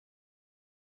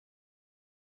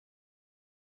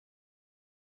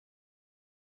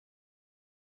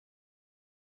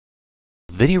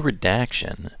Video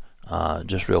redaction,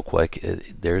 just real quick,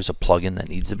 there's a plugin that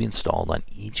needs to be installed on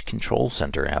each control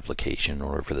center application in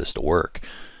order for this to work.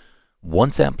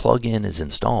 Once that plugin is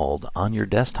installed on your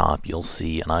desktop, you'll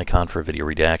see an icon for video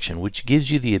redaction, which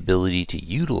gives you the ability to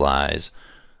utilize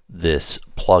this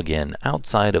plugin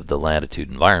outside of the Latitude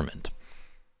environment.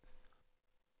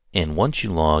 And once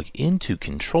you log into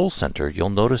Control Center,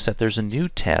 you'll notice that there's a new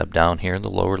tab down here in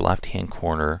the lower left-hand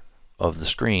corner of the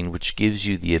screen, which gives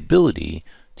you the ability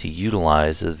to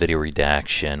utilize the video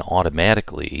redaction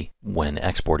automatically when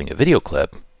exporting a video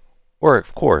clip, or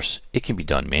of course, it can be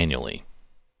done manually.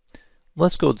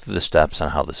 Let's go through the steps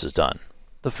on how this is done.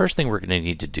 The first thing we're going to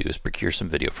need to do is procure some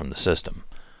video from the system.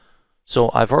 So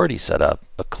I've already set up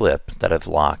a clip that I've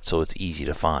locked so it's easy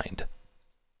to find.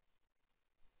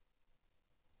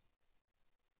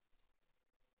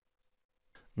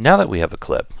 Now that we have a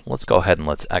clip, let's go ahead and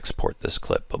let's export this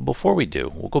clip. But before we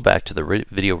do, we'll go back to the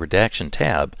Video Redaction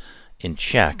tab and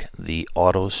check the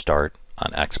Auto Start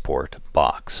on Export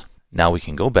box. Now we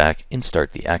can go back and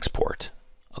start the export.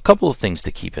 A couple of things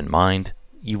to keep in mind.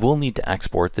 You will need to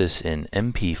export this in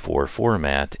MP4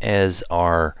 format, as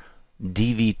our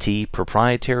DVT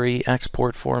proprietary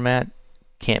export format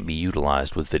can't be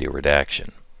utilized with video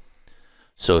redaction.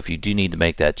 So if you do need to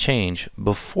make that change,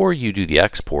 before you do the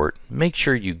export, make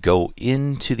sure you go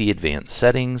into the advanced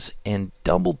settings and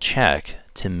double check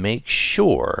to make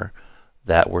sure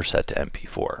that we're set to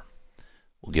MP4.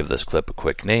 We'll give this clip a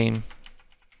quick name,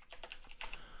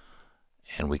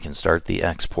 and we can start the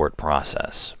export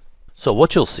process. So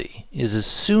what you'll see is as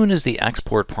soon as the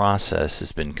export process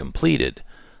has been completed,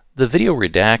 the video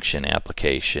redaction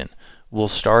application will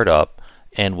start up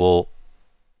and will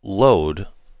load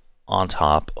on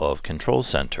top of Control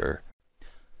Center.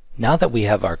 Now that we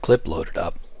have our clip loaded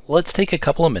up, let's take a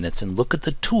couple of minutes and look at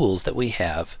the tools that we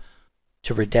have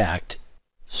to redact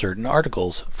certain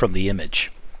articles from the image.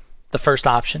 The first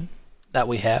option that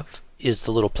we have is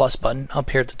the little plus button up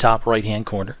here at the top right hand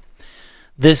corner.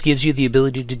 This gives you the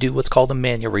ability to do what's called a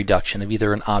manual reduction of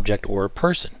either an object or a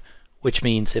person, which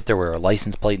means if there were a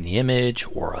license plate in the image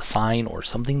or a sign or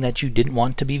something that you didn't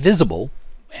want to be visible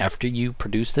after you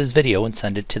produce this video and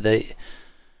send it to the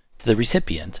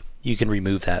recipient, you can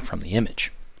remove that from the image.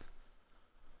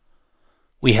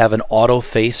 We have an auto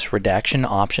face redaction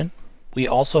option. We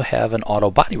also have an auto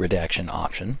body redaction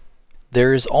option.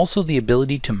 There is also the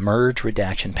ability to merge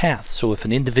redaction paths. So if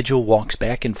an individual walks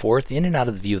back and forth in and out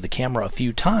of the view of the camera a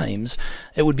few times,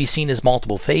 it would be seen as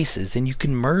multiple faces, and you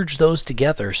can merge those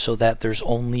together so that there's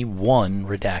only one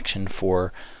redaction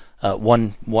for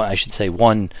one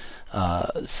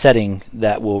setting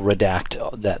that will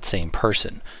redact that same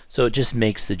person. So it just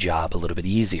makes the job a little bit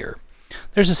easier.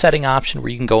 There's a setting option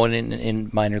where you can go in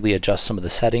and minorly adjust some of the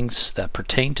settings that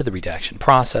pertain to the redaction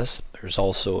process. There's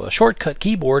also a shortcut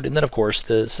keyboard, and then of course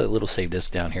the little save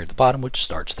disk down here at the bottom, which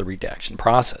starts the redaction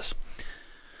process.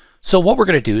 So what we're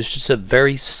going to do is just a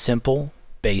very simple,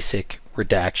 basic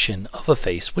redaction of a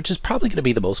face, which is probably going to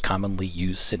be the most commonly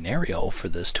used scenario for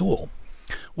this tool.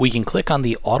 We can click on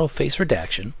the auto face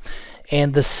redaction,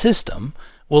 and the system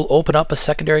will open up a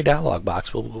secondary dialog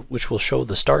box which will show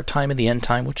the start time and the end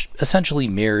time, which essentially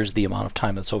mirrors the amount of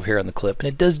time that's over here on the clip, and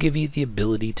it does give you the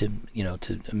ability to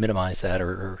to minimize that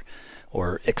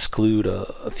or exclude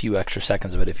a few extra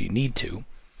seconds of it if you need to.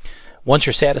 Once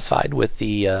you're satisfied with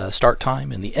the start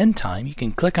time and the end time, you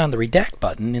can click on the redact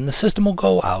button, and the system will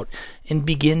go out and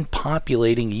begin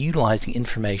populating and utilizing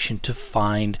information to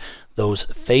find those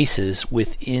faces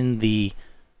within the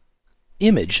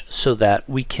image so that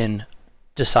we can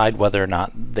decide whether or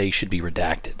not they should be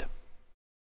redacted.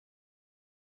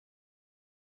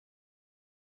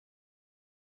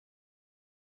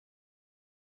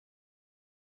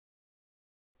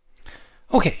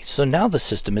 Okay, so now the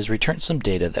system has returned some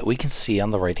data that we can see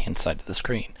on the right hand side of the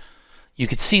screen. You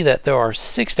can see that there are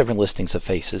 6 different listings of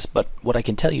faces, but what I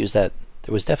can tell you is that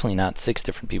there was definitely not 6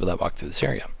 different people that walked through this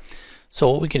area. So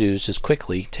what we can do is just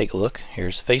quickly take a look.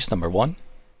 Here's face number 1,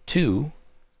 2,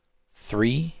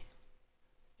 3,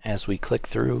 as we click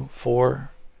through 4,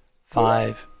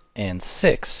 5, and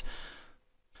 6.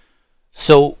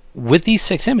 So with these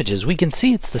 6 images, we can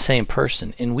see it's the same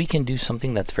person, and we can do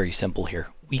something that's very simple here.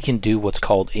 We can do what's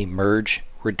called a merge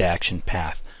redaction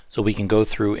path. So we can go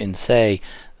through and say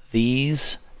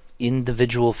these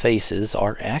individual faces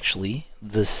are actually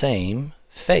the same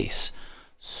face.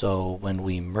 So when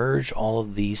we merge all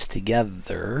of these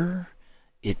together,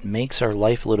 it makes our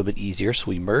life a little bit easier. So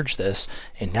we merge this,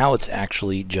 and now it's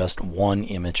actually just one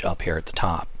image up here at the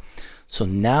top. So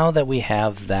now that we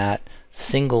have that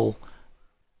single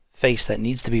face that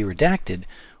needs to be redacted,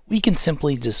 we can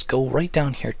simply just go right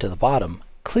down here to the bottom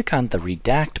click on the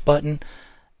Redact button,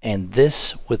 and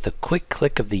this, with a quick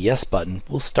click of the Yes button,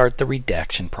 will start the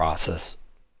redaction process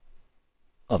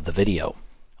of the video.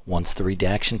 Once the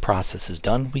redaction process is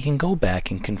done, we can go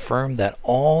back and confirm that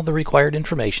all the required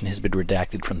information has been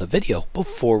redacted from the video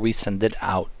before we send it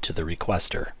out to the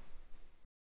requester.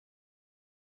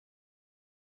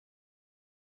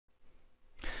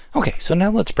 Okay, so now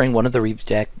let's bring one of the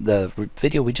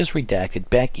video we just redacted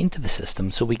back into the system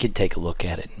so we can take a look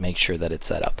at it and make sure that it's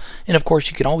set up. And of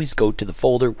course, you can always go to the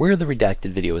folder where the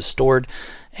redacted video is stored,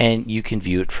 and you can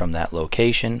view it from that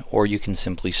location, or you can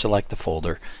simply select the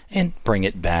folder and bring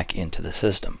it back into the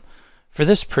system. For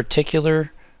this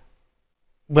particular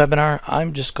webinar,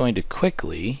 I'm just going to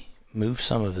quickly move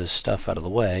some of this stuff out of the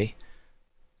way,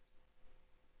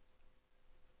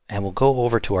 and we'll go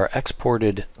over to our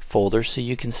exported folder so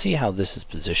you can see how this is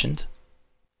positioned.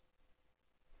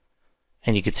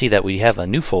 And you can see that we have a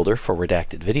new folder for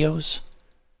redacted videos.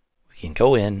 We can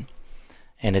go in,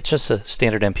 and it's just a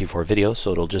standard MP4 video,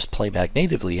 so it'll just play back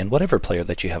natively in whatever player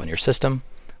that you have on your system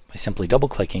by simply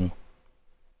double-clicking.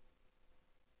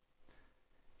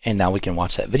 And now we can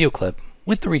watch that video clip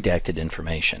with the redacted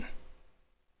information.